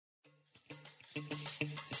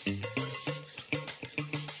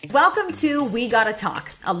Welcome to We Gotta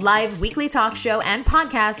Talk, a live weekly talk show and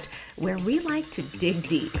podcast where we like to dig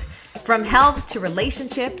deep. From health to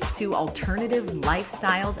relationships to alternative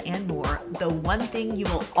lifestyles and more, the one thing you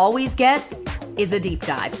will always get is a deep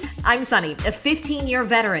dive. I'm Sunny, a 15-year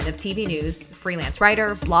veteran of TV news, freelance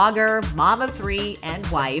writer, blogger, mom of three, and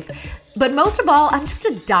wife. But most of all, I'm just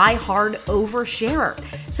a die-hard oversharer.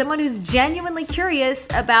 Someone who's genuinely curious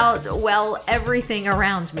about, well, everything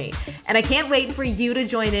around me. And I can't wait for you to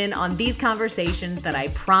join in on these conversations that I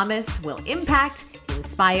promise will impact,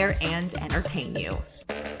 inspire, and entertain you.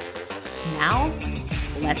 Now,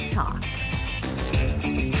 let's talk.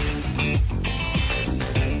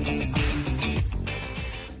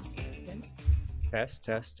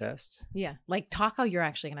 Test. Yeah, like talk how you're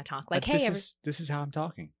actually going to talk. Like, hey, this is how I'm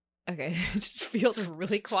talking. Okay, it just feels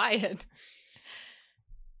really quiet.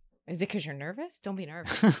 Is it because you're nervous? Don't be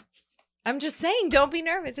nervous. I'm just saying, don't be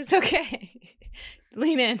nervous. It's okay.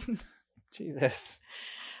 Lean in. Jesus.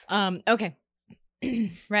 Okay.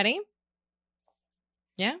 Ready?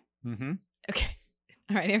 Yeah? Mm-hmm. Okay.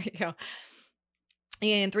 All right, here we go.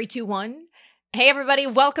 And 3, 2, 1. Hey, everybody.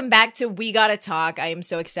 Welcome back to We Gotta Talk. I am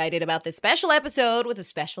so excited about this special episode with a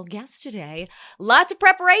special guest today. Lots of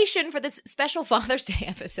preparation for this special Father's Day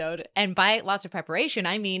episode. And by lots of preparation,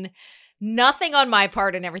 I mean nothing on my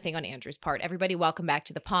part and everything on Andrew's part. Everybody, welcome back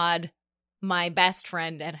to the pod. My best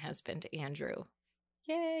friend and husband, Andrew.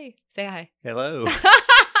 Yay. Say hi. Hello.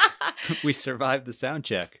 We survived the sound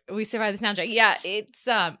check. We survived the sound check. Yeah, it's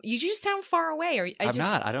you just sound far away. Or I'm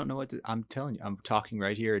not. I don't know what to, I'm telling you. I'm talking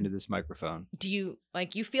right here into this microphone. Do you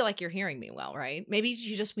you feel like you're hearing me well, right? Maybe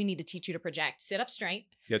we need to teach you to project. Sit up straight.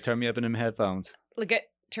 Yeah, turn me up in them headphones. Look at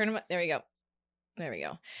turn them up. There we go. There we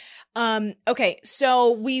go. Okay,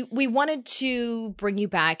 so we wanted to bring you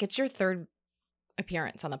back. It's your third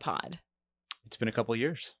appearance on the pod. It's been a couple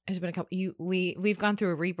years. It's been a couple. We've gone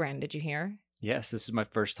through a rebrand. Did you hear? Yes, this is my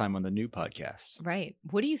first time on the new podcast. Right.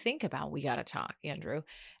 What do you think about We Gotta Talk, Andrew,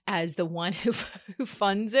 as the one who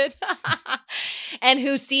funds it and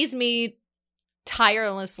who sees me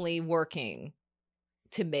tirelessly working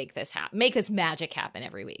to make this happen, make this magic happen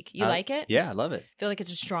every week? You like it? Yeah, I love it. Feel like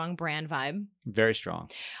it's a strong brand vibe. Very strong.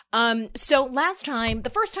 So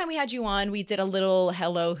the first time we had you on, we did a little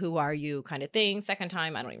hello, who are you kind of thing. Second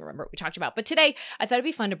time, I don't even remember what we talked about. But today, I thought it'd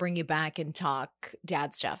be fun to bring you back and talk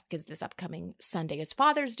dad stuff because this upcoming Sunday is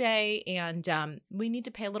Father's Day. And we need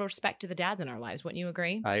to pay a little respect to the dads in our lives. Wouldn't you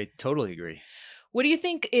agree? I totally agree. What do you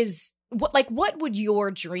think is what would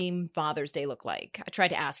your dream Father's Day look like? I tried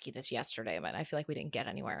to ask you this yesterday, but I feel like we didn't get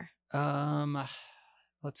anywhere.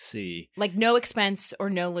 Let's see. Like no expense or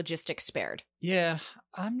no logistics spared. Yeah,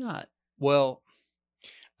 I'm not. Well,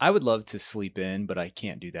 I would love to sleep in, but I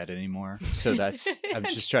can't do that anymore. So I'm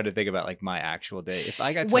just trying to think about like my actual day. If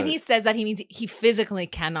I got when he says that, he means he physically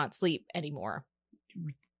cannot sleep anymore.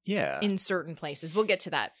 Yeah. In certain places. We'll get to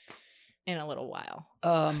that in a little while.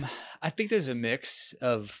 I think there's a mix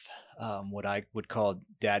of what I would call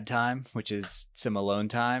dad time, which is some alone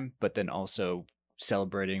time, but then also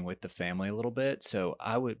celebrating with the family a little bit. So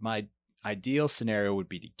my ideal scenario would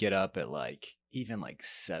be to get up at even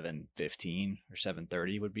 7:15 or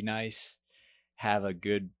 7:30 would be nice. Have a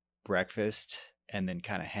good breakfast and then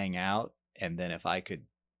kind of hang out. And then if I could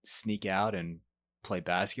sneak out and play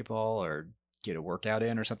basketball or get a workout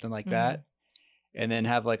in or something like that. And then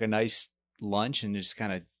have a nice lunch and just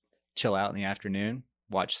kind of chill out in the afternoon.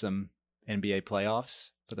 Watch some NBA playoffs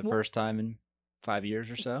for the first time in 5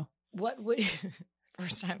 years or so. What would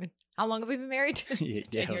first time? How long have we been married?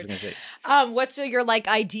 Yeah, I was gonna say. What's your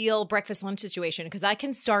ideal breakfast lunch situation? Because I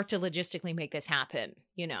can start to logistically make this happen.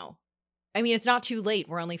 I mean, it's not too late.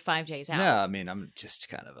 We're only 5 days out. No, I mean, I'm just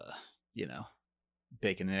kind of a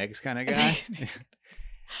bacon and eggs kind of guy.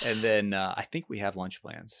 And then I think we have lunch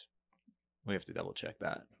plans. We have to double check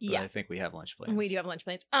that. But yeah. I think we have lunch plans. We do have lunch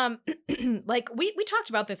plans. We talked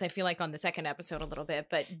about this, I feel like, on the second episode a little bit,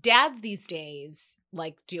 but dads these days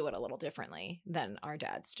do it a little differently than our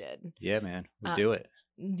dads did. Yeah, man. We do it.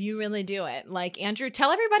 You really do it. Andrew, tell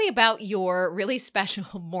everybody about your really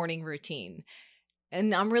special morning routine.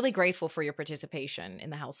 And I'm really grateful for your participation in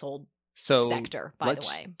the household sector, by the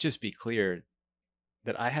way. Just be clear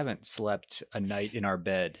that I haven't slept a night in our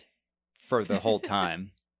bed for the whole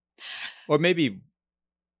time. Or maybe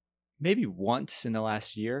once in the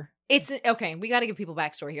last year. It's okay. We got to give people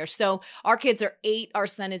backstory here. So our kids are 8. Our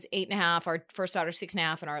son is 8.5. Our first daughter is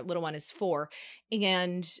 6.5, and our little one is 4.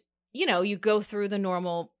 And you go through the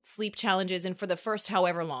normal sleep challenges, and for the first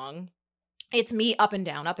however long, it's me up and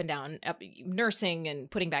down, nursing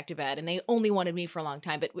and putting back to bed. And they only wanted me for a long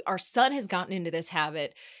time. But our son has gotten into this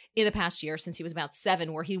habit in the past year since he was about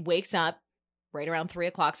 7, where he wakes up right around 3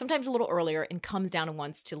 o'clock, sometimes a little earlier, and comes down and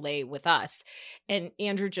wants to lay with us. And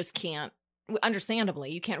Andrew just can't,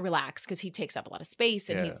 understandably, you can't relax because he takes up a lot of space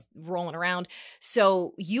and he's rolling around.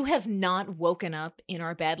 So you have not woken up in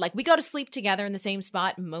our bed. Like, we go to sleep together in the same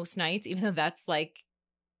spot most nights, even though that's like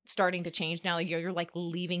starting to change now. Like, you're like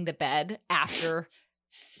leaving the bed after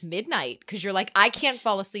midnight because you're like, I can't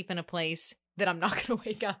fall asleep in a place that I'm not going to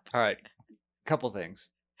wake up. All right. Couple things.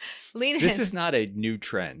 Lean in. This is not a new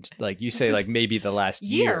trend. Like you say, like maybe the last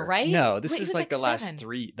year, right? No, this Wait, is like the last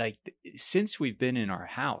 3, like since we've been in our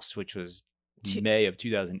house, which was May of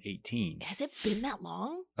 2018. Has it been that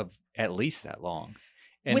long? Of at least that long.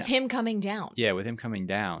 And with him coming down. Yeah, with him coming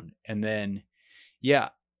down. And then, yeah,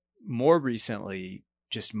 more recently,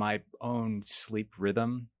 just my own sleep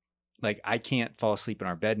rhythm. Like, I can't fall asleep in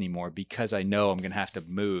our bed anymore because I know I'm going to have to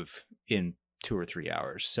move in 2 or 3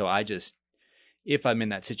 hours. So I just, if I'm in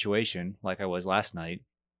that situation, like I was last night,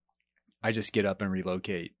 I just get up and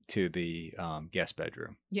relocate to the guest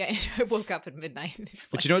bedroom. Yeah, I woke up at midnight. But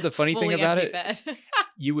like, you know what the funny thing about it?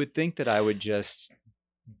 You would think that I would just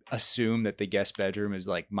assume that the guest bedroom is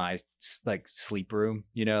like my like sleep room,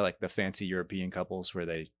 you know, like the fancy European couples where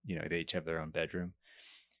they, you know, they each have their own bedroom.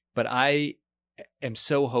 But I am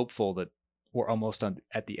so hopeful that we're almost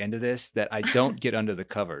at the end of this that I don't get under the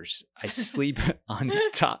covers. I sleep on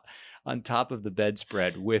top of the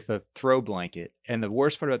bedspread with a throw blanket. And the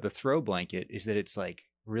worst part about the throw blanket is that it's like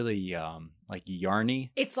really like yarny.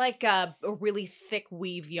 It's like a really thick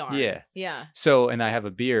weave yarn. Yeah. So, and I have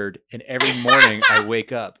a beard, and every morning I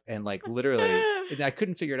wake up and like literally, and I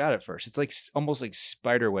couldn't figure it out at first. It's like almost like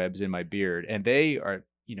spider webs in my beard, and they are,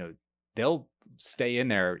 you know, they'll stay in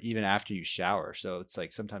there even after you shower. So it's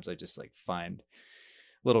like sometimes I just like find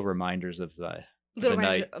little reminders of the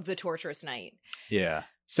night, of the torturous night. Yeah.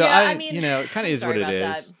 So yeah, I mean, you know, it kind of is what it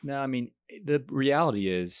is. No, I mean, the reality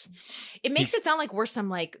is, it makes it sound like we're some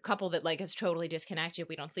like couple that like is totally disconnected.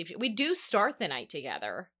 We don't sleep. We do start the night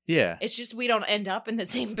together. Yeah. It's just we don't end up in the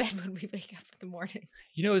same bed when we wake up in the morning.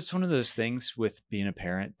 You know, it's one of those things with being a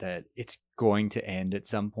parent that it's going to end at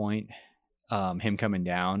some point. Him coming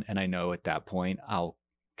down, and I know at that point I'll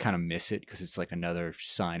kind of miss it because it's like another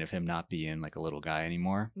sign of him not being like a little guy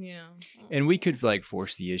anymore. Yeah. And we could like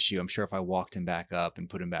force the issue. I'm sure if I walked him back up and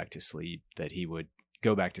put him back to sleep that he would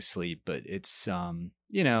go back to sleep, but it's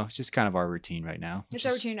you know, it's just kind of our routine right now. It's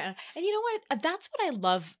our routine. And you know what? That's what I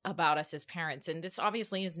love about us as parents. And this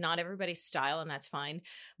obviously is not everybody's style, and that's fine.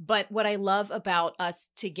 But what I love about us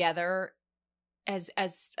together as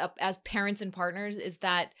parents and partners is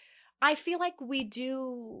that I feel like we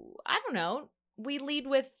do, I don't know, we lead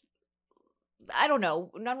with, I don't know,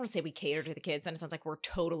 I don't want to say we cater to the kids, then it sounds like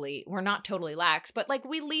we're not totally lax, but like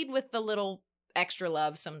we lead with the little extra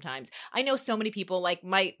love sometimes. I know so many people, like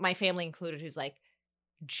my family included, who's like,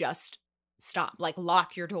 just stop, like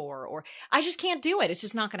lock your door, or I just can't do it. It's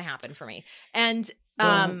just not going to happen for me. And,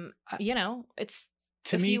 you know, it's,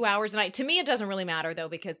 a few hours a night. To me, it doesn't really matter though,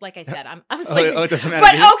 because like I said, I'm sleeping. Oh, it doesn't matter.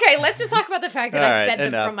 But okay, let's just talk about the fact that I've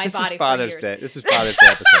fed them from my body for years. This is Father's Day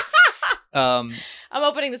episode. I'm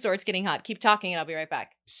opening the store. It's getting hot. Keep talking and I'll be right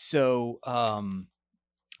back. So,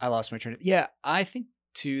 I lost my train of, yeah, I think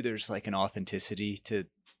too, there's like an authenticity to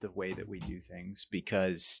the way that we do things,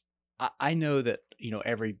 because I know that, you know,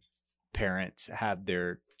 every parent have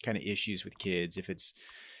their kind of issues with kids, if it's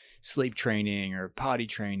sleep training or potty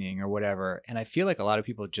training or whatever. And I feel like a lot of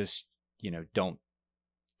people just, you know, don't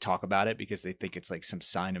talk about it because they think it's like some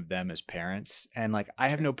sign of them as parents. And like, I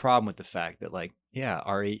have no problem with the fact that like, yeah,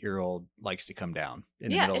 our 8-year-old likes to come down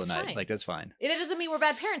in the middle of the night. Fine. Like, that's fine. It doesn't mean we're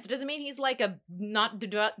bad parents. It doesn't mean he's like a not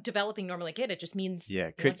developing normally kid. It just means he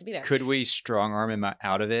wants to be there. Could we strong arm him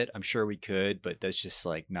out of it? I'm sure we could, but that's just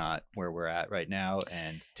like not where we're at right now.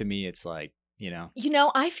 And to me, it's like, you know,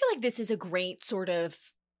 I feel like this is a great sort of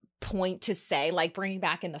point to say, like bringing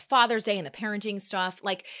back in the Father's Day and the parenting stuff,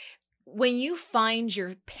 like when you find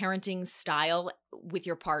your parenting style with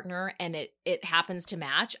your partner and it happens to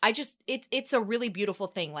match, it's a really beautiful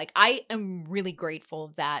thing. Like I am really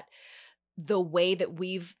grateful that the way that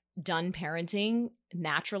we've done parenting,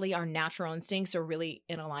 naturally, our natural instincts are really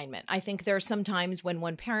in alignment. I think there are some times when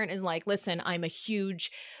one parent is like, listen, I'm a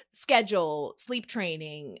huge schedule, sleep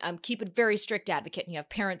training, keep a very strict advocate. And you have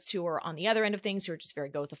parents who are on the other end of things who are just very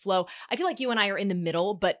go with the flow. I feel like you and I are in the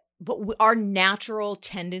middle, but our natural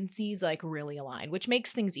tendencies like really align, which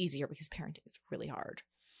makes things easier because parenting is really hard.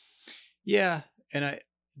 Yeah. And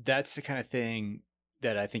that's the kind of thing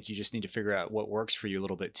that I think you just need to figure out what works for you a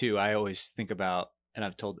little bit too. I always think about, and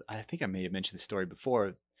I think I may have mentioned the story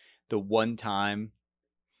before, the one time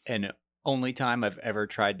and only time I've ever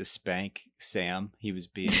tried to spank Sam. He was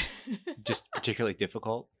being just particularly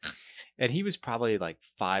difficult. and he was probably like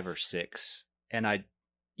 5 or 6, and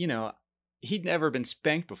he'd never been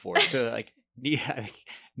spanked before, so like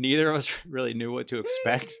neither of us really knew what to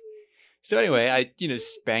expect. So anyway, I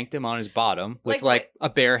spanked him on his bottom with like a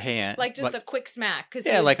bare hand, like just a quick smack, because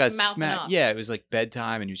like a mouthing smack. off. Yeah, it was like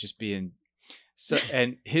bedtime, and he was just being so.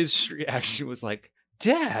 And his reaction was like,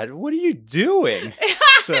 "Dad, what are you doing?"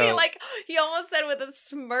 So he almost said with a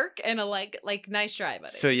smirk and a like nice try,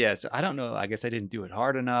 buddy. So yeah, so I don't know. I guess I didn't do it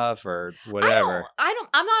hard enough or whatever.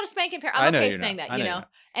 I'm not a spanking parent. I'm okay saying not. that,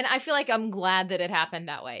 And I feel like I'm glad that it happened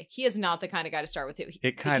that way. He is not the kind of guy to start with.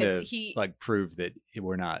 It kind of like proved that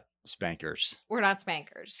we're not spankers. We're not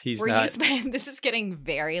spankers. He's not. This is getting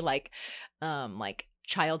very like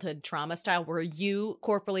childhood trauma style. Were you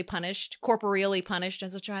corporeally punished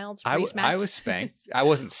as a child? I was spanked. I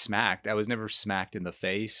wasn't smacked. I was never smacked in the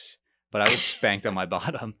face, but I was spanked on my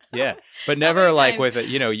bottom. Yeah, but never like with it.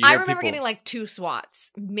 I remember getting like 2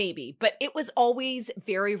 swats, maybe, but it was always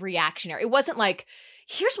very reactionary. It wasn't like,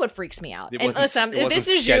 here's what freaks me out. And listen, if this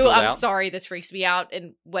is you, I'm sorry, this freaks me out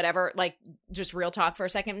and whatever. Like, just real talk for a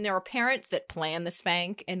second. And there are parents that plan the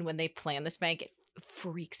spank, and when they plan the spank, it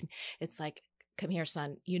freaks me. It's like, come here,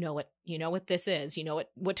 son. You know what this is. You know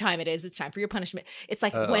what time it is. It's time for your punishment. It's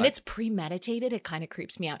like when it's premeditated, it kind of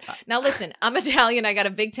creeps me out. Now, listen, I'm Italian. I got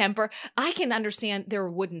a big temper. I can understand there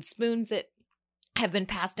are wooden spoons that have been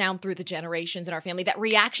passed down through the generations in our family. That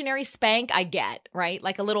reactionary spank, I get, right?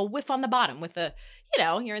 Like a little whiff on the bottom with a,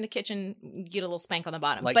 you're in the kitchen, you get a little spank on the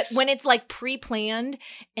bottom. But when it's like pre-planned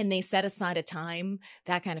and they set aside a time,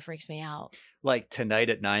 that kind of freaks me out. Like tonight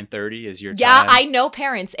at 9:30 is your time. Yeah, I know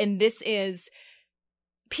parents, and this is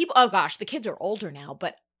people. Oh gosh, the kids are older now,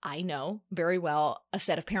 but I know very well a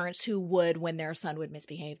set of parents who would, when their son would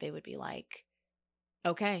misbehave, they would be like,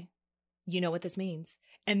 okay, you know what this means.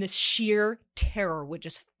 And this sheer terror would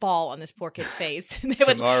just fall on this poor kid's face.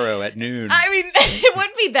 Tomorrow at noon. I mean, it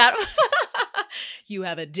wouldn't be that. You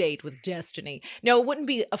have a date with destiny. No, it wouldn't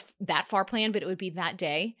be that far planned, but it would be that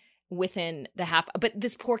day within the half. But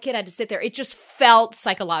this poor kid had to sit there. It just felt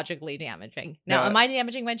psychologically damaging. Now, am I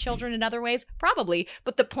damaging my children in other ways? Probably.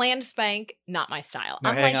 But the planned spank, not my style.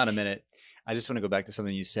 Now, hang on a minute. I just want to go back to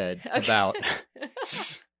something you said about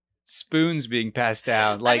spoons being passed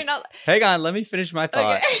down. Like, hang on, let me finish my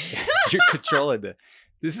thought. Okay. You're controlling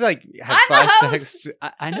this is like have flashbacks.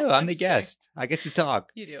 I know, I'm the guest. I get to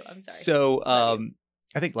talk. You do. I'm sorry. So,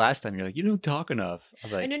 I think last time you're like, you don't talk enough. I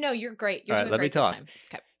was like, no, you're great. You're all right, let me talk.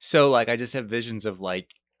 Okay. So, like, I just have visions of like,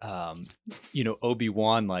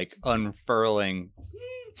 Obi-Wan like unfurling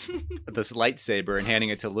this lightsaber and handing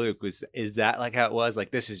it to Luke. Is that like how it was?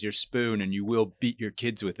 Like, this is your spoon and you will beat your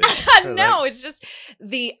kids with it. No, it's just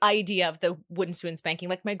the idea of the wooden spoon spanking.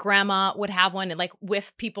 Like, my grandma would have one and like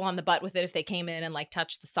whiff people on the butt with it if they came in and like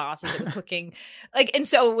touched the sauce as it was cooking. And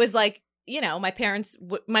so it was like, my parents,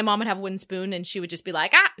 my mom would have a wooden spoon and she would just be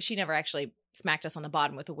like, she never actually smacked us on the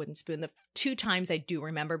bottom with a wooden spoon. The 2 times I do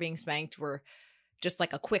remember being spanked were just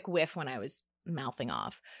like a quick whiff when I was mouthing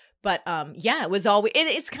off. But it was always,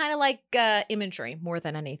 it's kind of like imagery more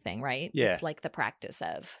than anything, right? Yeah. It's like the practice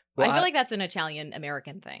of, well, I feel like that's an Italian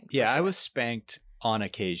American thing. Yeah, sure. I was spanked on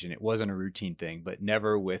occasion. It wasn't a routine thing, but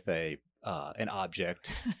never with an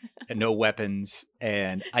object and no weapons.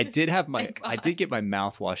 And I did have I did get my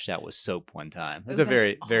mouth washed out with soap one time. It was a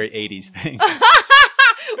very, very 80s thing.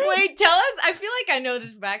 Wait, tell us. I feel like I know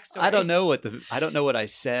this backstory. I don't know what I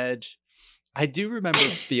said. I do remember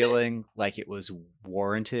feeling like it was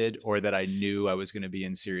warranted or that I knew I was going to be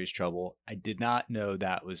in serious trouble. I did not know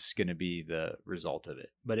that was going to be the result of it,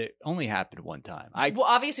 but it only happened one time. Well,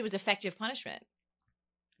 obviously it was effective punishment.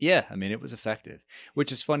 Yeah, I mean, it was effective,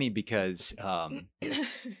 which is funny because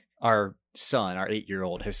our son, our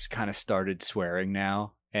 8-year-old, has kind of started swearing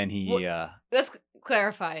now, and he... let's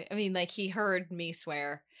clarify. I mean, like, he heard me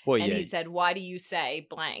swear. Well, and he said, why do you say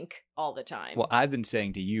blank all the time? Well, I've been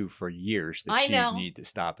saying to you for years that you need to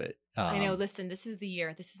stop it. I know. Listen, this is the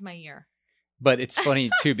year. This is my year. But it's funny,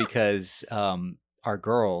 too, because our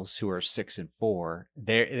girls who are 6 and 4,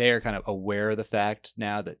 they're kind of aware of the fact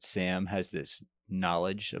now that Sam has this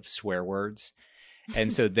knowledge of swear words.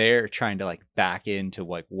 And so they're trying to like back into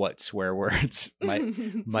like what swear words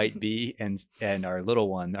might be. And our little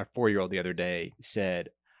one, our 4-year-old the other day said,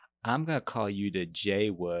 I'm going to call you the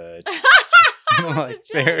J word. I'm like,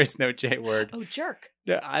 there is no J word. Oh, jerk.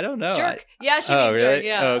 I don't know. Jerk. Yeah, she means really? jerk.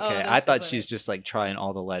 Yeah. Okay. I thought she's just like trying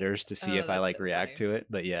all the letters to see if I like react to it.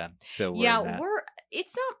 But yeah. So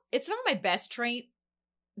it's not my best trait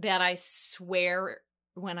that I swear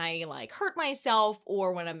when I like hurt myself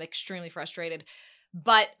or when I'm extremely frustrated,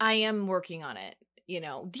 but I am working on it. you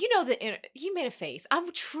know, do you know that he made a face?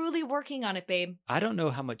 I'm truly working on it, babe. I don't know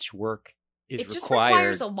how much work is It just required.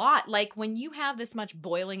 requires a lot. Like when you have this much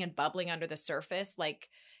boiling and bubbling under the surface, like,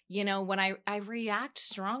 you know, when I react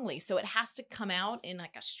strongly. So it has to come out in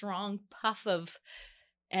like a strong puff of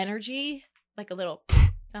energy, like a little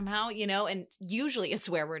somehow, you know, and usually a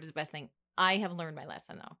swear word is the best thing. I have learned my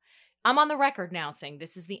lesson though. I'm on the record now saying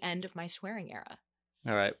this is the end of my swearing era.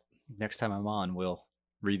 All right. Next time I'm on, we'll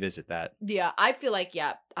revisit that. Yeah, I feel like,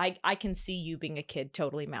 yeah, I can see you being a kid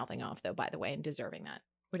totally mouthing off though, by the way, and deserving that.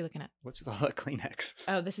 What are you looking at? What's with all that Kleenex?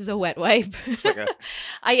 Oh, this is a wet wipe. Like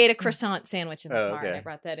I ate a croissant sandwich in the car and I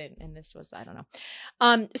brought that in, and this was, I don't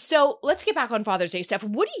know. So let's get back on Father's Day stuff.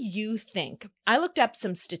 What do you think? I looked up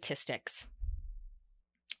some statistics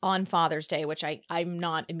on Father's Day, which I'm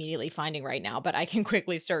not immediately finding right now, but I can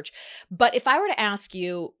quickly search. But if I were to ask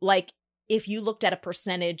you, like, if you looked at a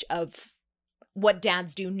percentage of what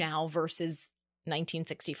dads do now versus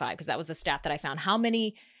 1965, because that was the stat that I found, how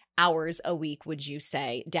many hours a week would you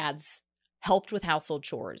say dads helped with household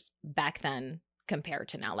chores back then compared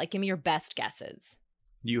to now? Like, give me your best guesses.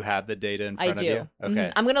 You have the data in front of you? Okay.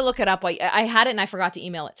 Mm-hmm. I'm going to look it up. I had it and I forgot to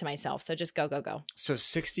email it to myself. So just go. So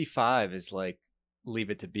 65 is like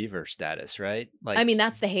Leave It to Beaver status, right? Like, I mean,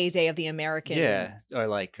 that's the heyday of the American or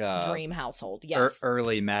like dream household. Yes.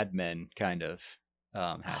 Early Mad Men kind of.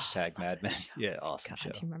 Hashtag Mad Men. Yeah, awesome God, show.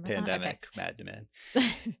 do you remember Pandemic that? Okay. Mad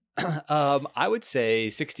Men. I would say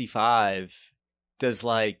 65 does,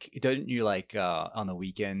 like, don't you like on the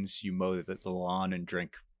weekends you mow the lawn and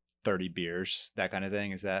drink 30 beers, that kind of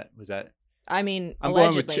thing? Was that I mean, I'm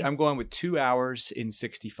allegedly. going with 2 hours in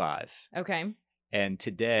 65. Okay. And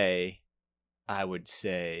today I would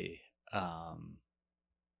say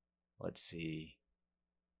let's see.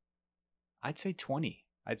 I'd say 20.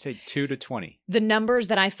 I'd say 2 to 20. The numbers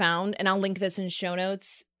that I found, and I'll link this in show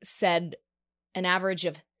notes, said an average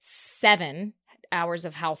of 7 hours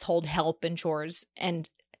of household help and chores. And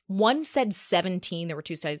one said 17. There were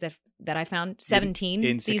 2 studies that I found. 17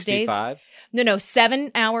 in these 65? days. No,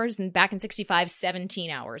 7 hours. And back in 65,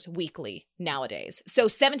 17 hours weekly nowadays. So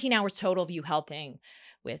 17 hours total of you helping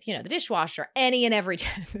with, you know, the dishwasher, any and every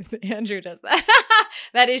task. Andrew does that.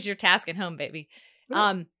 That is your task at home, baby.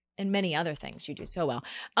 And many other things you do so well.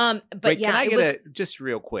 But wait, yeah, can I get just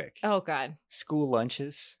real quick? Oh God. School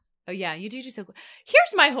lunches. Oh yeah, you do so cool.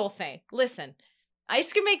 Here's my whole thing. Listen,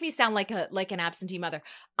 it's gonna make me sound like an absentee mother.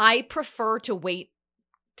 I prefer to wait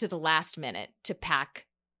to the last minute to pack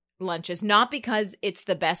lunches, not because it's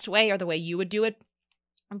the best way or the way you would do it.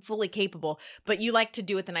 I'm fully capable, but you like to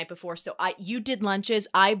do it the night before. So you did lunches.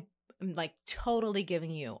 I'm like totally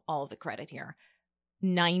giving you all of the credit here.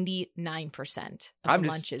 99% of the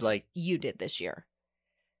lunches like you did this year,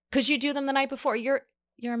 because you do them the night before. You're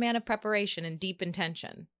a man of preparation and deep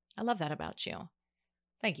intention. I love that about you.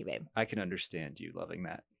 Thank you, babe. I can understand you loving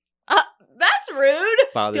that. That's rude.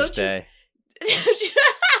 Father's Day.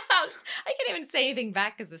 I can't even say anything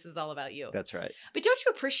back because this is all about you. That's right. But don't you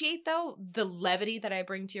appreciate, though, the levity that I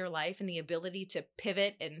bring to your life and the ability to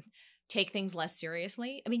pivot and take things less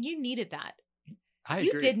seriously? I mean, you needed that. I agree.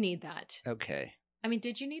 You did need that. Okay. I mean,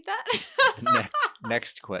 did you need that?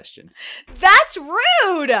 Next question. That's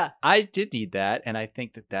rude. I did need that, and I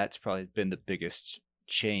think that that's probably been the biggest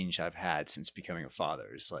change I've had since becoming a father.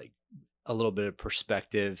 Is like a little bit of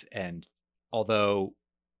perspective, and although,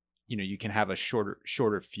 you know, you can have a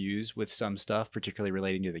shorter fuse with some stuff, particularly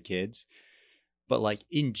relating to the kids, but like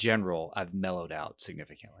in general, I've mellowed out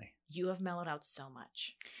significantly. You have mellowed out so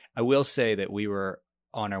much. I will say that we were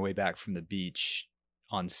on our way back from the beach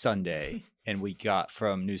on Sunday, and we got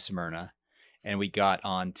from New Smyrna, and we got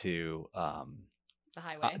onto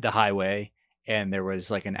the highway, and there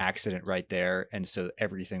was like an accident right there, and so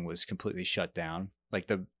everything was completely shut down. Like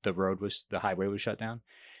the highway was shut down,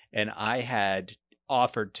 and I had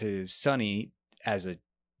offered to Sunny as a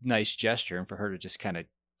nice gesture, and for her to just kind of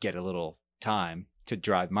get a little time to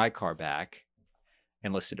drive my car back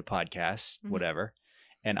and listen to podcasts, whatever,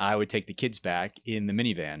 and I would take the kids back in the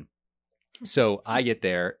minivan. So I get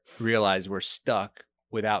there, realize we're stuck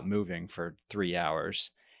without moving for 3 hours.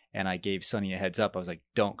 And I gave Sunny a heads up. I was like,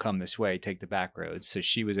 don't come this way, take the back roads. So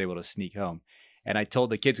she was able to sneak home. And I told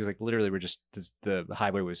the kids, because like literally the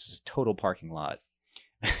highway was just a total parking lot.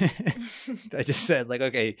 I just said like,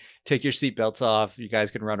 okay, take your seatbelts off. You guys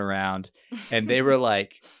can run around. And they were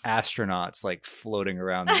like astronauts, like floating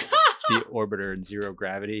around the orbiter in zero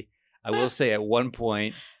gravity. I will say at one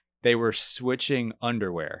point, they were switching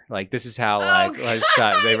underwear. Like this is how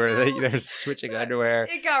shot. They were switching underwear.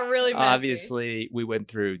 It got really messy. Obviously, we went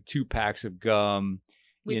through 2 packs of gum.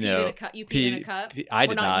 We you peed know, in a cup. You peed in a cup. I Well,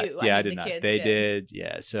 did not not. you. Yeah, I mean, did the not. kids They did.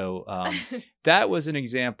 Yeah. So that was an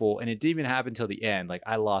example, and it didn't even happen till the end. Like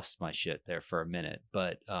I lost my shit there for a minute,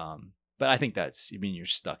 but I think that's. I mean, you're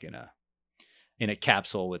stuck in a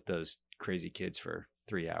capsule with those crazy kids for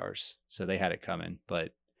 3 hours, so they had it coming.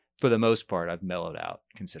 But for the most part, I've mellowed out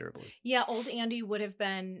considerably. Yeah, old Andy would have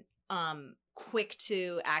been quick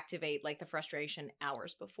to activate like the frustration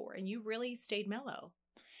hours before, and you really stayed mellow.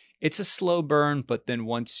 It's a slow burn, but then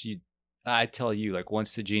I tell you, like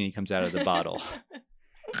once the genie comes out of the bottle,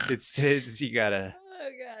 it's you gotta. Oh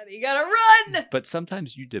God, you gotta run. But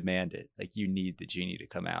sometimes you demand it, like you need the genie to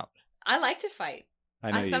come out. I like to fight.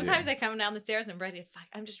 I know. Sometimes you I come down the stairs and I'm ready to fight.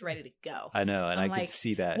 I'm just ready to go. I know, and I'm I can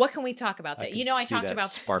see that. What can we talk about today? I talked that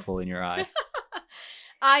about sparkle in your eye.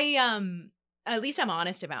 At least I'm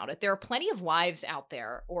honest about it. There are plenty of wives out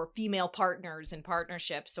there or female partners in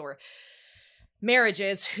partnerships or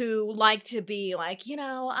marriages who like to be like,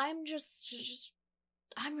 I just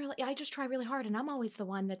try really hard and I'm always the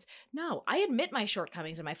one no, I admit my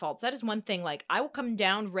shortcomings and my faults. That is one thing. Like I will come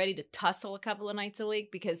down ready to tussle a couple of nights a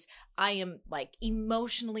week because I am like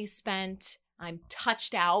emotionally spent. I'm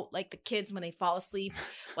touched out like the kids when they fall asleep,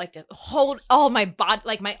 like to hold all my body,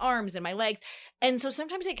 like my arms and my legs. And so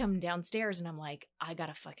sometimes I come downstairs and I'm like, I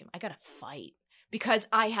gotta fight because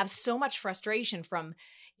I have so much frustration from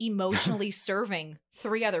emotionally serving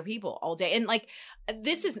 3 other people all day. And like,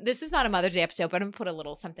 this is not a Mother's Day episode, but I'm gonna put a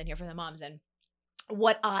little something here for the moms. And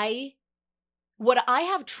what I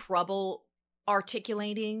have trouble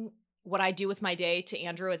articulating what I do with my day to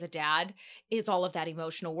Andrew as a dad is all of that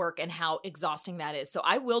emotional work and how exhausting that is. So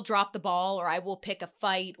I will drop the ball or I will pick a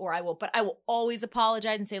fight but I will always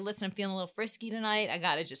apologize and say, listen, I'm feeling a little frisky tonight. I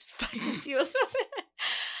got to just fight with you a little bit.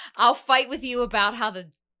 I'll fight with you about how the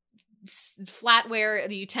flatware,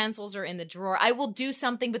 the utensils are in the drawer. I will do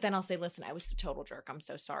something, but then I'll say, listen, I was a total jerk. I'm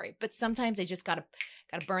so sorry. But sometimes I just gotta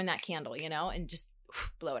burn that candle, and just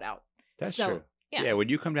blow it out. That's true. Yeah. When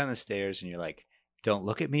you come down the stairs and you're like, don't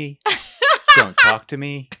look at me, don't talk to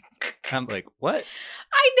me. I'm like, what?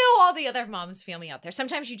 I know all the other moms feel me out there.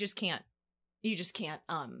 Sometimes you just can't.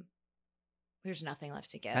 There's nothing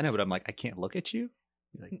left to give. I know, but I'm like, I can't look at you.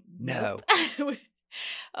 You're like, no.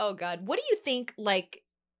 Oh God. What do you think, like,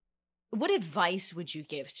 what advice would you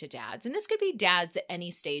give to dads? And this could be dads at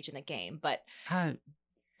any stage in the game, but I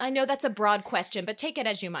know that's a broad question, but take it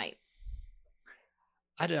as you might.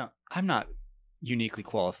 I'm not uniquely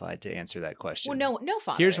qualified to answer that question. Well, no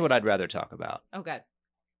father. Here's what I'd rather talk about. Oh, God.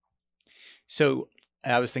 So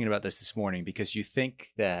I was thinking about this morning because you think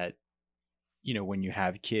that, when you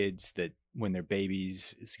have kids, that when they're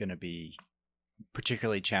babies, it's going to be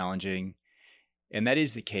particularly challenging. And that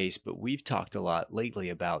is the case. But we've talked a lot lately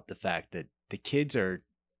about the fact that the kids are,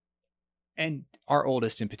 and our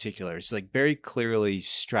oldest in particular, is like very clearly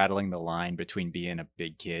straddling the line between being a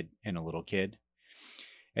big kid and a little kid.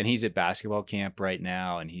 And he's at basketball camp right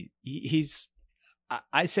now. And he's,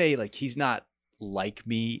 I say, like, he's not like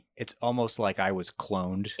me. It's almost like I was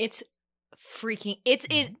cloned. It's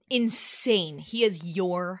insane. He is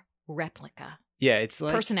your replica. Yeah, it's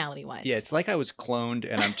like personality-wise. Yeah, it's like I was cloned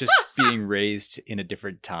and I'm just being raised in a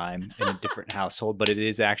different time, in a different household, but it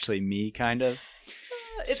is actually me, kind of.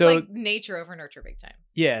 It's like nature over nurture big time.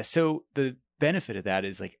 Yeah, so the benefit of that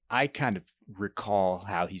is like I kind of recall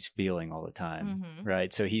how he's feeling all the time,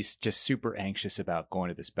 right? So he's just super anxious about going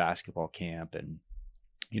to this basketball camp, and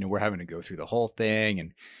we're having to go through the whole thing,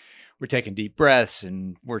 and we're taking deep breaths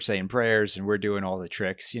and we're saying prayers and we're doing all the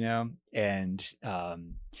tricks, and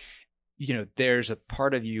there's a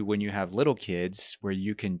part of you when you have little kids where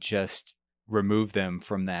you can just remove them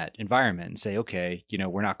from that environment and say, okay,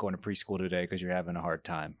 we're not going to preschool today because you're having a hard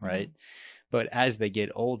time, right? But as they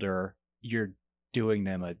get older, you're doing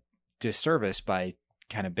them a disservice by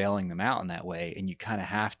kind of bailing them out in that way. And you kind of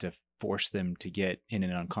have to force them to get in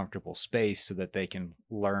an uncomfortable space so that they can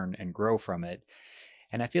learn and grow from it.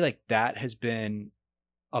 And I feel like that has been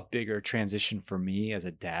a bigger transition for me as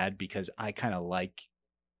a dad, because I kind of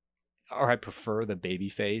I prefer the baby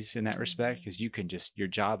phase in that respect, because you can your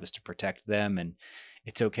job is to protect them, and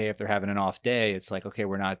it's okay if they're having an off day. It's like, okay,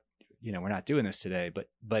 we're not doing this today,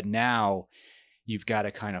 but now you've got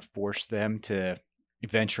to kind of force them to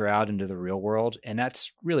venture out into the real world. And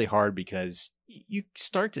that's really hard because you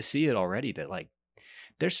start to see it already that like,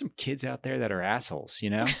 there's some kids out there that are assholes,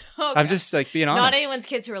 Okay. I'm just like being honest. Not anyone's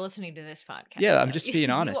kids who are listening to this podcast. Yeah, I'm just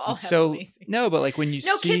being honest. And so, no, but like when you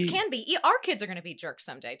see. No, kids can be. Our kids are going to be jerks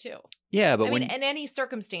someday too. Yeah, but in any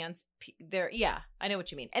circumstance, I know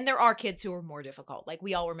what you mean. And there are kids who are more difficult. Like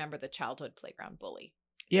we all remember the childhood playground bully.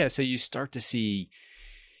 Yeah, so you start to see,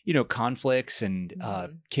 conflicts and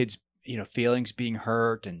kids feelings being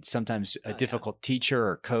hurt and sometimes a Oh, yeah. difficult teacher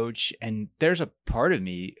or coach. And there's a part of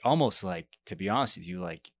me almost like, to be honest with you,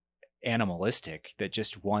 like animalistic that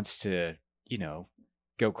just wants to,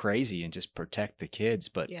 go crazy and just protect the kids.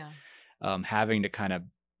 But Yeah. having to kind of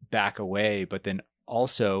back away, but then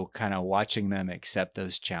also kind of watching them accept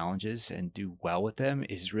those challenges and do well with them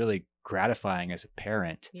is really gratifying as a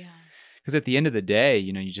parent. Yeah. Because at the end of the day,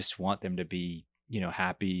 you just want them to be,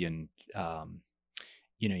 happy and,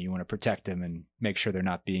 you want to protect them and make sure they're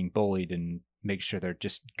not being bullied and make sure they're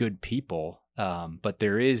just good people. But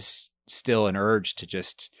there is still an urge to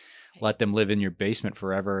just let them live in your basement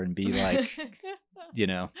forever and be like,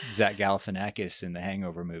 Zach Galifianakis in the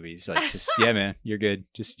Hangover movies. Like, just, yeah, man, you're good.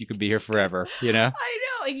 Just, you could be here forever, I know.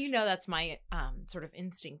 And that's my sort of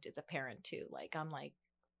instinct as a parent too. Like, I'm like,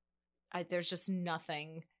 there's just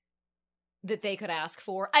nothing that they could ask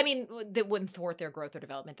for. I mean, that wouldn't thwart their growth or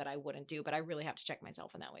development that I wouldn't do, but I really have to check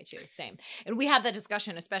myself in that way too. Same. And we had that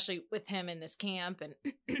discussion, especially with him in this camp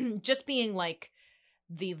and just being like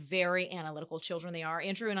the very analytical children they are.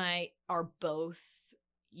 Andrew and I are both,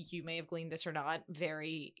 you may have gleaned this or not,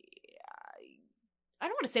 very, I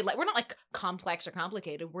don't want to say like, we're not like complex or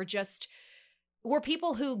complicated. We're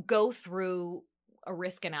people who go through a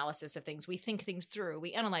risk analysis of things. We think things through,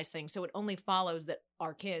 we analyze things. So it only follows that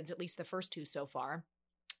our kids, at least the first two so far,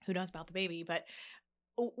 who knows about the baby, but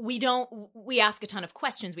we ask a ton of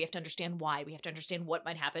questions. We have to understand why. We have to understand what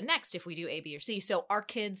might happen next if we do A, B, or C. So our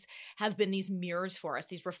kids have been these mirrors for us,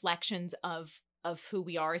 these reflections of who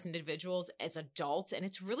we are as individuals, as adults. And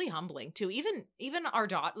it's really humbling too. Even our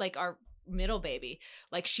daughter, like our middle baby,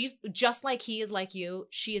 like she's just like he is like you,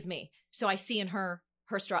 she is me. So I see in her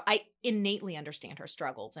I innately understand her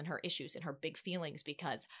struggles and her issues and her big feelings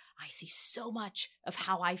because I see so much of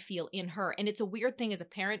how I feel in her. And it's a weird thing as a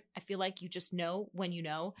parent. I feel like you just know when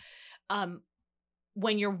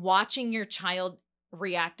when you're watching your child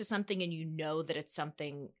react to something and you know that it's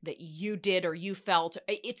something that you did or you felt,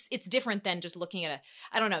 it's different than just looking at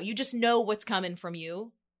I don't know, you just know what's coming from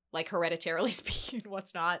you, like hereditarily speaking,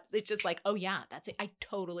 what's not. It's just like, oh yeah, that's it. I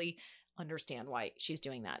totally understand why she's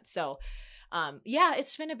doing that. So yeah,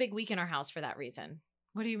 it's been a big week in our house for that reason.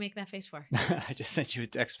 What do you make that face for? I just sent you a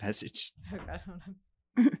text message. Oh God, hold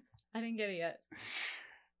on. I didn't get it yet.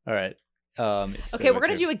 All right. It's okay, we're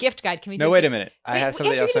gonna do a gift guide. Can we? No, wait a minute. I have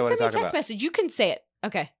something else I want to talk about. Text message. You can say it.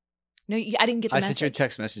 Okay. No, I didn't get the message. I sent you a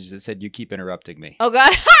text message that said you keep interrupting me. Oh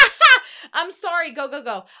God. I'm sorry.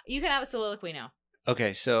 Go. You can have a soliloquy now.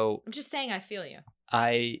 Okay, so I'm just saying I feel you.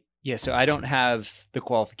 So I don't have the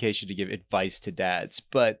qualification to give advice to dads,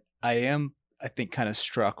 but I am, I think, kind of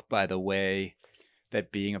struck by the way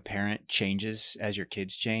that being a parent changes as your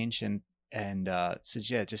kids change, and so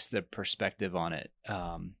yeah, just the perspective on it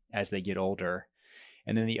as they get older.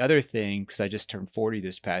 And then the other thing, because I just turned 40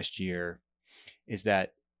 this past year, is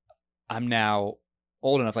that I'm now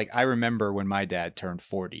old enough. Like, I remember when my dad turned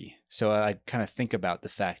 40, so I kind of think about the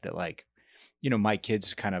fact that, like, my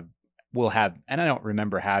kids kind of will have, and I don't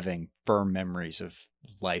remember having firm memories of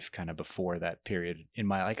life kind of before that period in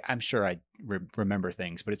my, like, I'm sure I remember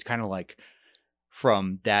things, but it's kind of like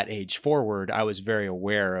from that age forward, I was very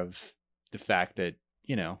aware of the fact that,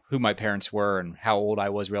 who my parents were and how old I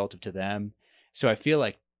was relative to them. So I feel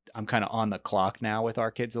like I'm kind of on the clock now with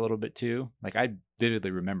our kids a little bit too. Like, I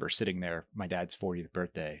vividly remember sitting there, my dad's 40th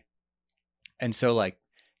birthday. And so, like,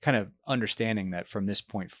 kind of understanding that from this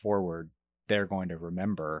point forward, they're going to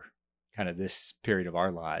remember kind of this period of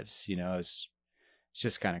our lives, it's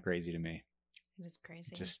just kind of crazy to me. It is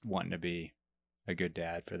crazy. Just wanting to be a good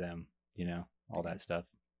dad for them, all that stuff.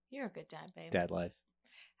 You're a good dad, babe. Dad life.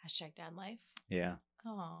 Hashtag dad life. Yeah.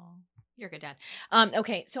 Oh, you're a good dad.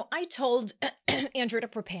 Okay, so I told Andrew to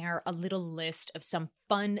prepare a little list of some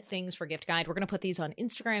fun things for gift guide. We're going to put these on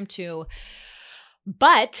Instagram too.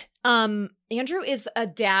 But Andrew is a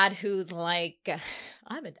dad who's like,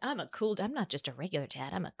 I'm a cool dad. I'm not just a regular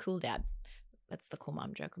dad. I'm a cool dad. That's the cool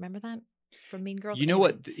mom joke. Remember that from Mean Girls? You know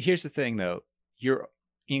what? Here's the thing, though. You're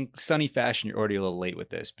in sunny fashion. You're already a little late with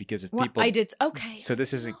this because if people, I did. Okay. So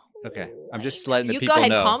this isn't okay. I'm just letting the people know. You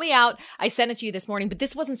go ahead. Call me out. I sent it to you this morning, but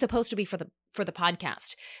this wasn't supposed to be for the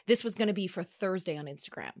podcast. This was going to be for Thursday on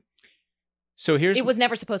Instagram. So it was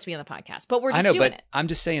never supposed to be on the podcast, but we're just doing it. I'm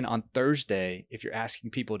just saying on Thursday, if you're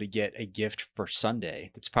asking people to get a gift for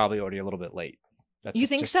Sunday, that's probably already a little bit late. You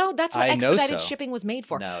think so? That's what expedited shipping was made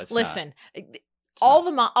for. No, it's Listen,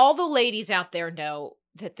 all the ladies out there know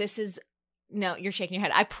that this is, no, you're shaking your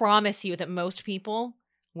head. I promise you that most people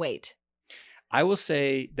wait. I will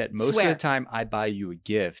say that most of the time I buy you a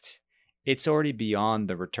gift, it's already beyond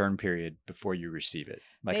the return period before you receive it.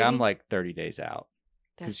 Like, I'm like 30 days out.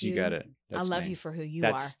 because you got it. I love you for who you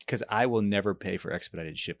That's are. because I will never pay for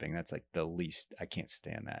expedited shipping. That's like the least. I can't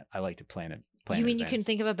stand that. I like to plan it. You mean you can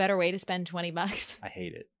think of a better way to spend $20? I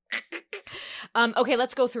hate it. Okay,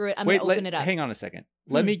 let's go through it. I'm going to open it up. Hang on a second.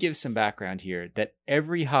 Let me give some background here that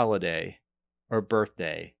every holiday or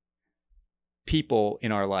birthday, people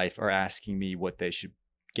in our life are asking me what they should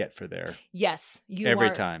get for their Yes, you every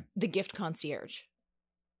are time. The gift concierge,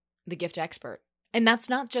 the gift expert. And that's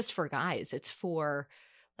not just for guys. It's for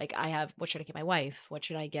like what should I get my wife? What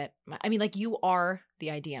should I get? Like you are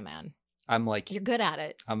the idea man. I'm like you're good at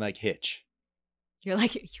it. I'm like Hitch. You are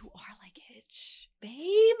like Hitch,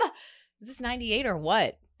 babe. Is this 98 or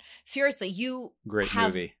what? Seriously, movie.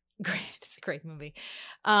 Great, it's a great movie.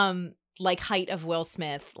 Like height of Will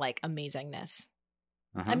Smith, like amazingness.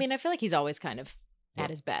 Uh-huh. I feel like he's always kind of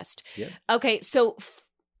at his best. Yeah. Okay, so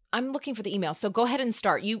I'm looking for the email. So go ahead and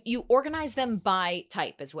start. You organize them by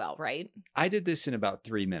type as well, right? I did this in about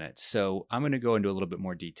 3 minutes, so I'm going to go into a little bit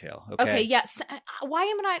more detail. Okay. Yes. Why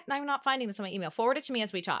am I not finding this on my email? Forward it to me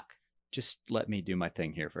as we talk. Just let me do my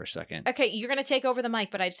thing here for a second. Okay, you're going to take over the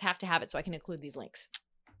mic, but I just have to have it so I can include these links.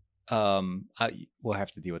 We'll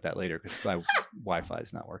have to deal with that later because my Wi-Fi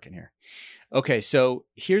is not working here. Okay, so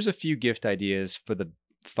here's a few gift ideas for the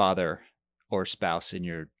father or spouse in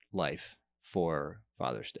your life for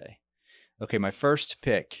Father's Day. Okay, my first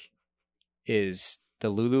pick is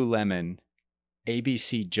the Lululemon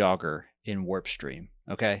ABC jogger in Warp Stream.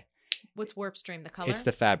 Okay. What's Warp Stream? The color? It's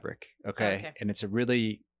the fabric. Okay. Okay. And it's a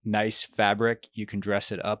really nice fabric. You can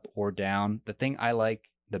dress it up or down. The thing I like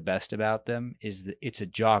the best about them is that it's a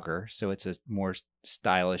jogger, so it's a more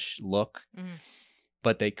stylish look,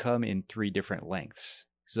 but they come in 3 different lengths.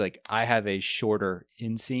 So like I have a shorter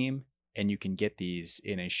inseam, and you can get these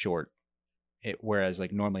in a short, whereas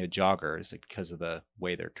like normally a jogger is like because of the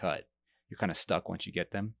way they're cut, you're kind of stuck once you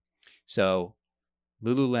get them. So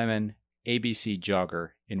Lululemon ABC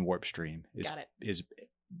jogger in Warp Stream is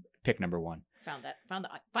pick number 1.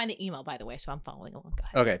 Find the email, by the way, so I'm following along. Go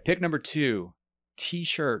ahead. Okay, pick number 2,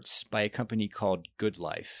 T-shirts by a company called Good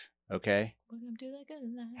Life. Okay. Welcome to the Good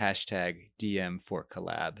Life. Hashtag DM for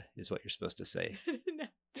collab is what you're supposed to say. No,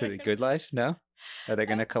 to the Good Life? No? Are they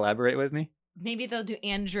going to collaborate with me? Maybe they'll do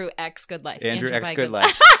Andrew X Good Life. Andrew X Good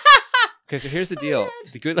Life. Okay, so here's the deal.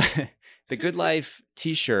 The Good Life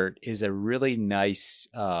T-shirt is a really nice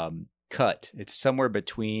cut. It's somewhere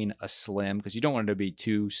between a slim, because you don't want it to be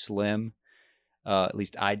too slim. At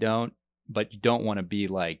least I don't. But you don't want to be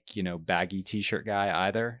like, baggy T-shirt guy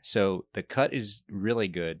either. So the cut is really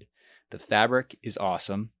good. The fabric is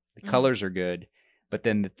awesome. The colors are good. But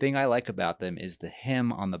then the thing I like about them is the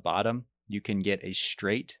hem on the bottom. You can get a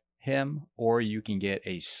straight hem, or you can get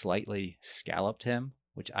a slightly scalloped hem,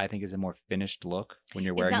 which I think is a more finished look when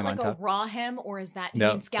you're wearing them on top. Is that like a raw hem, or is that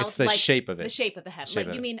no? Scalloped, it's the shape of it. The shape of the hem.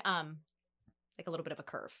 You mean like a little bit of a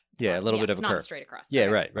curve? Yeah, a little bit of a curve. It's not straight across. Yeah,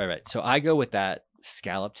 okay. right. So I go with that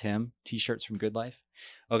scalloped hem T-shirts from Good Life.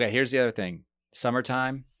 Okay, here's the other thing.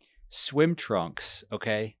 Summertime swim trunks.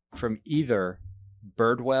 Okay, from either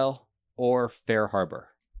Birdwell or Fair Harbor.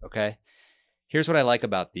 Okay. Here's what I like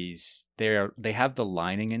about these. They have the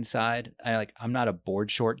lining inside. I'm not a board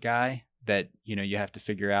short guy that, you have to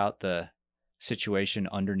figure out the situation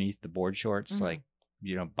underneath the board shorts, like,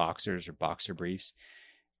 boxers or boxer briefs.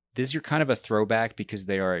 These are kind of a throwback because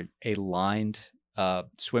they are a lined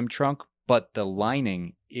swim trunk, but the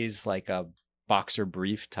lining is like a boxer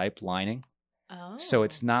brief type lining. Oh. So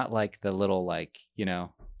it's not like the little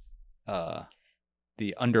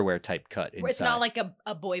the underwear type cut inside. It's not like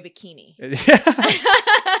a boy bikini.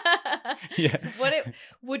 Yeah.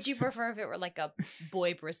 Would you prefer if it were like a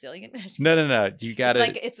boy Brazilian? No. You got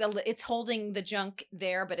it. It's holding the junk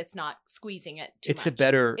there, but it's not squeezing it too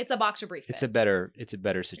much. It's a boxer brief fit. It's a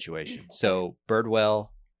better situation. So Birdwell,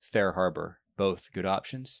 Fair Harbor, both good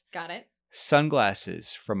options. Got it.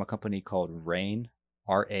 Sunglasses from a company called Rain,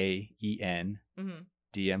 RAEN.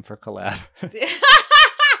 DM for collab.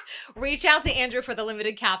 Reach out to Andrew for the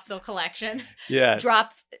limited capsule collection. Yes.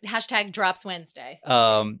 Drops Wednesday.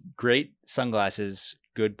 Great sunglasses,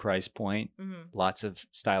 good price point, lots of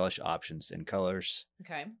stylish options and colors.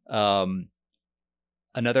 Okay.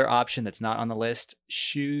 Another option that's not on the list,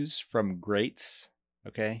 shoes from Greats.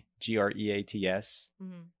 Okay. GREATS.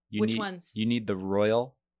 Which ones? You need the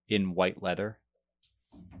Royal in white leather.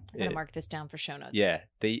 I'm going to mark this down for show notes. Yeah.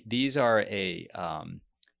 These are a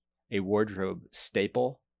wardrobe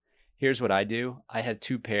staple. Here's what I do. I have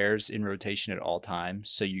 2 pairs in rotation at all times.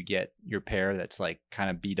 So you get your pair that's like kind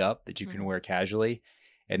of beat up that you can wear casually.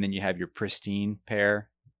 And then you have your pristine pair,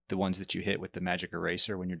 the ones that you hit with the magic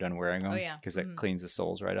eraser when you're done wearing them. Oh, yeah. Because that cleans the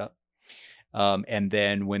soles right up. And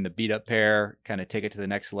then when the beat up pair kind of take it to the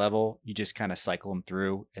next level, you just kind of cycle them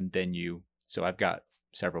through. And then so I've got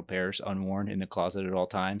several pairs unworn in the closet at all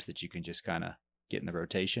times that you can just kind of get in the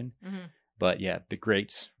rotation. Mm-hmm. But yeah, the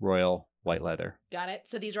Greats Royal white leather. Got it.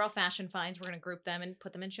 So these are all fashion finds. We're going to group them and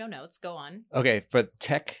put them in show notes. Go on. Okay, for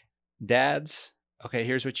tech dads, okay,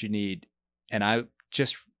 here's what you need. And I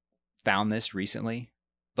just found this recently,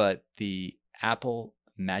 but the Apple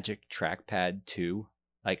Magic Trackpad 2,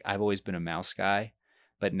 like I've always been a mouse guy,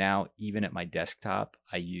 but now even at my desktop,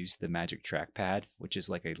 I use the Magic Trackpad, which is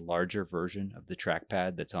like a larger version of the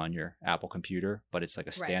trackpad that's on your Apple computer, but it's like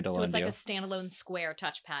a standalone Right. So it's like deal. a standalone square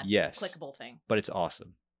touchpad, Yes. clickable thing. But it's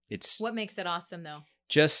awesome. What makes it awesome though?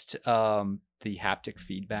 Just the haptic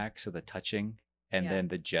feedback, so the touching and then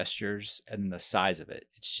the gestures and the size of it.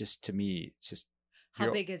 It's just, to me, it's just.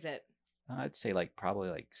 How big is it? I'd say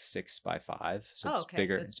probably 6 by 5. So it's okay,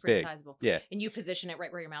 bigger. so it's pretty big. sizable. Yeah. And you position it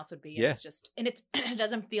right where your mouse would be. And Yeah. It's just, and it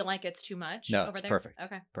doesn't feel like it's too much. No, over it's there? perfect.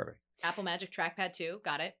 Okay. Perfect. Apple Magic Trackpad 2.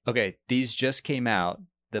 Got it. Okay, these just came out.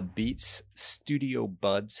 The Beats Studio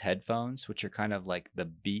Buds headphones, which are kind of like the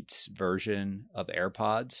Beats version of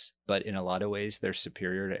AirPods, but in a lot of ways they're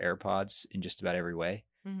superior to AirPods in just about every way.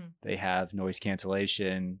 Mm-hmm. They have noise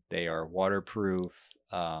cancellation. They are waterproof.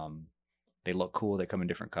 They look cool. They come in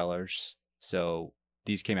different colors. So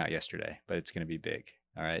these came out yesterday, but it's going to be big.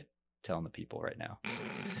 All right. Telling the people right now.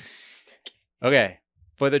 Okay.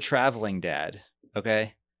 For the traveling dad.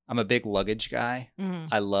 Okay. I'm a big luggage guy.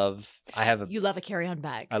 Mm-hmm. You love a carry-on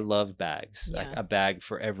bag. I love bags. Yeah. Like a bag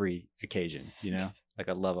for every occasion, Like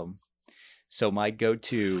I love them. So my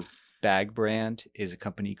go-to bag brand is a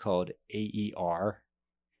company called AER.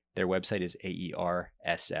 Their website is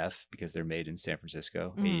AERSF because they're made in San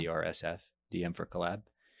Francisco. AERSF, DM for collab.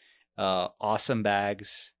 Awesome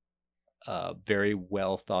bags, very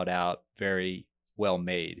well thought out, very well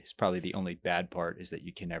made. It's probably the only bad part is that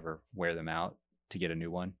you can never wear them out to get a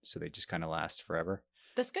new one, so they just kind of last forever.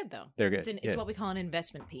 That's good though. They're good. It's what we call an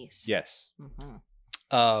investment piece. Yes.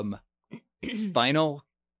 Mm-hmm. Final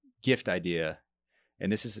gift idea,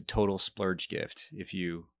 and this is a total splurge gift if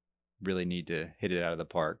you really need to hit it out of the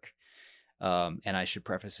park. And I should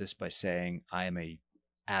preface this by saying I am a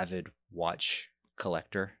avid watch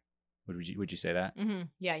collector. Would you say that? Mm-hmm.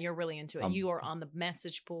 Yeah, you're really into it. You are on the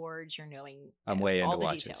message boards. You're knowing. I'm way into all the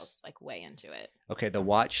watches. details, like way into it. Okay, the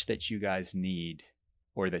watch that you guys need,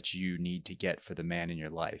 or that you need to get for the man in your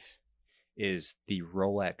life, is the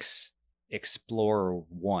Rolex Explorer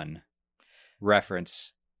 1,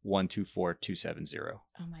 reference 124270.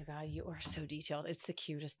 Oh my God, you are so detailed. It's the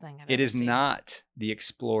cutest thing I've It ever is seen. not the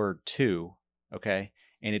Explorer 2, okay?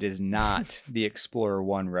 And it is not the Explorer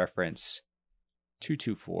 1 reference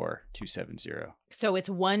 224270. So it's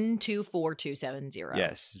 124270.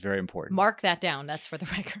 Yes, very important. Mark that down. That's for the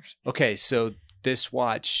record. Okay, so this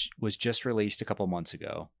watch was just released a couple months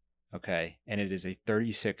ago, okay? And it is a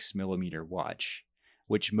 36 millimeter watch,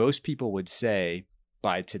 which most people would say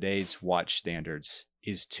by today's watch standards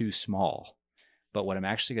is too small. But what I'm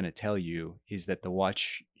actually going to tell you is that the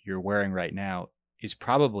watch you're wearing right now is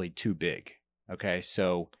probably too big, okay?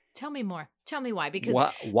 So tell me more. Tell me why.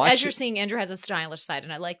 Because as you're seeing, Andrew has a stylish side,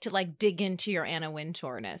 and I like to dig into your Anna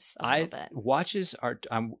Wintour-ness a little bit. Watches are.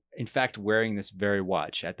 I'm in fact wearing this very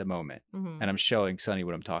watch at the moment, Mm-hmm. and I'm showing Sunny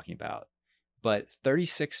what I'm talking about. But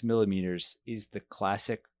 36 millimeters is the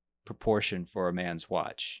classic proportion for a man's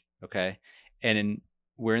watch. Okay, and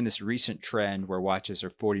we're in this recent trend where watches are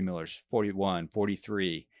 40 millers, 41,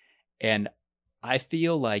 43, and I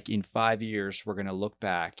feel like in 5 years we're going to look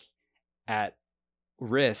back at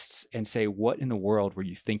wrists and say, what in the world were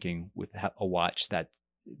you thinking with a watch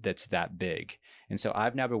that's that big? And so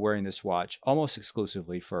I've now been wearing this watch almost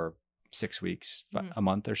exclusively for 6 weeks, a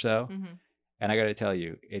month or so. Mm-hmm. And I got to tell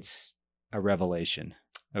you, it's a revelation.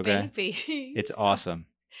 Okay. Baby. It's awesome.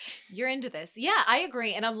 You're into this. Yeah, I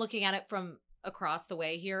agree. And I'm looking at it from across the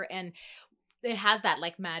way here, and it has that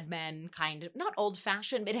Mad Men kind of, not old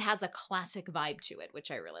fashioned, but it has a classic vibe to it, which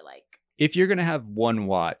I really like. If you're going to have one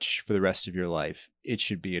watch for the rest of your life, it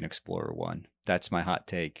should be an Explorer 1. That's my hot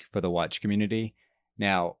take for the watch community.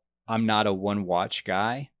 Now, I'm not a one watch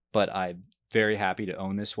guy, but I'm very happy to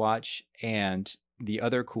own this watch. And the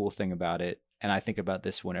other cool thing about it, and I think about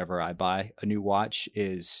this whenever I buy a new watch,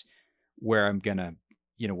 is where I'm going to,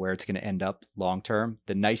 where it's going to end up long term.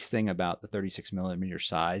 The nice thing about the 36 millimeter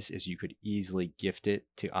size is you could easily gift it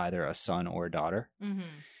to either a son or a daughter. Mm-hmm.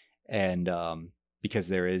 And, because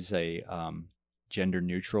there is a gender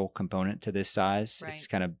neutral component to this size. Right. It's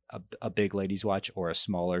kind of a big lady's watch or a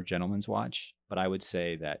smaller gentleman's watch. But I would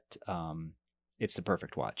say that it's the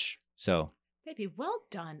perfect watch. So Baby, well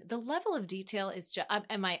done. The level of detail is just,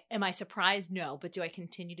 am I surprised? No. But do I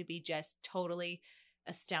continue to be just totally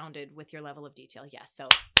astounded with your level of detail? Yes. So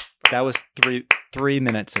that was 3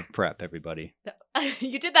 minutes of prep, everybody.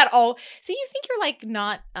 you did that all. See, you think you're like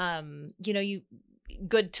not, you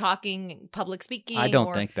good talking, public speaking. I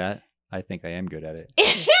don't think that. I think I am good at it.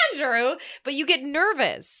 Andrew, but you get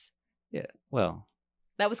nervous. Yeah. Well,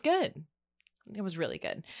 that was good. It was really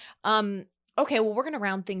good. Okay, well, we're going to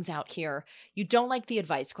round things out here. You don't like the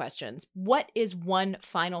advice questions. What is one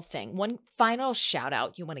final thing, one final shout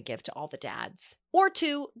out you want to give to all the dads or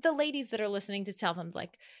to the ladies that are listening to tell them,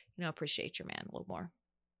 like, appreciate your man a little more?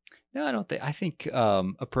 No, I don't think. I think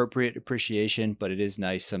appropriate appreciation, but it is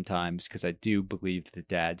nice sometimes because I do believe that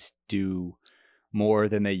dads do more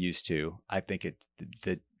than they used to. I think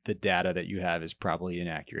the data that you have is probably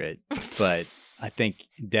inaccurate, but I think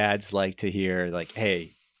dads like to hear like, "Hey,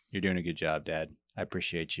 you're doing a good job, Dad. I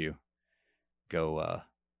appreciate you. Go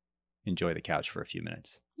enjoy the couch for a few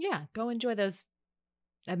minutes." Yeah, go enjoy those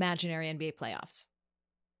imaginary NBA playoffs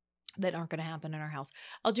that aren't going to happen in our house.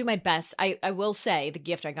 I'll do my best. I will say the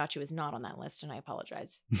gift I got you is not on that list, and I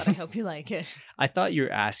apologize, but I hope you like it. I thought you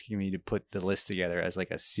were asking me to put the list together as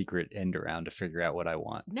like a secret end around to figure out what I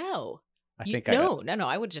want. No. No.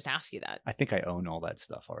 I would just ask you that. I think I own all that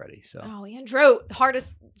stuff already. So. Oh, Andrew,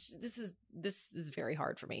 hardest. This is very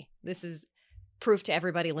hard for me. This is proof to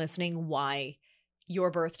everybody listening why your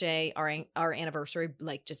birthday, our anniversary,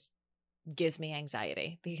 like just gives me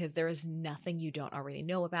anxiety, because there is nothing you don't already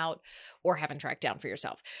know about or haven't tracked down for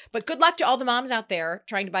yourself. But good luck to all the moms out there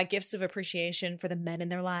trying to buy gifts of appreciation for the men in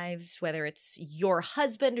their lives, whether it's your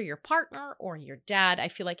husband or your partner or your dad. I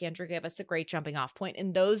feel like Andrew gave us a great jumping off point,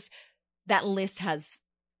 and that list has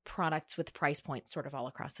products with price points sort of all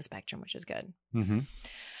across the spectrum, which is good. Mm-hmm.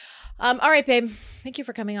 All right, babe. Thank you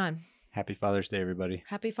for coming on. Happy Father's Day, everybody.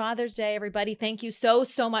 Happy Father's Day, everybody. Thank you so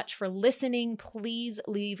much for listening. Please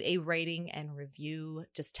leave a rating and review.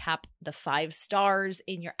 Just tap the 5 stars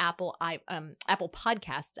in your Apple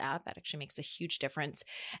Podcasts app. That actually makes a huge difference.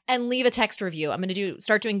 And leave a text review. I'm going to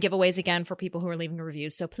start doing giveaways again for people who are leaving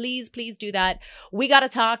reviews. So please do that.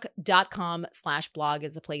 WeGottaTalk.com/blog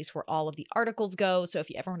is the place where all of the articles go. So if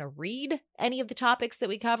you ever want to read any of the topics that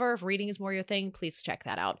we cover, if reading is more your thing, please check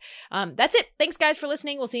that out. That's it. Thanks, guys, for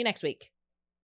listening. We'll see you next week.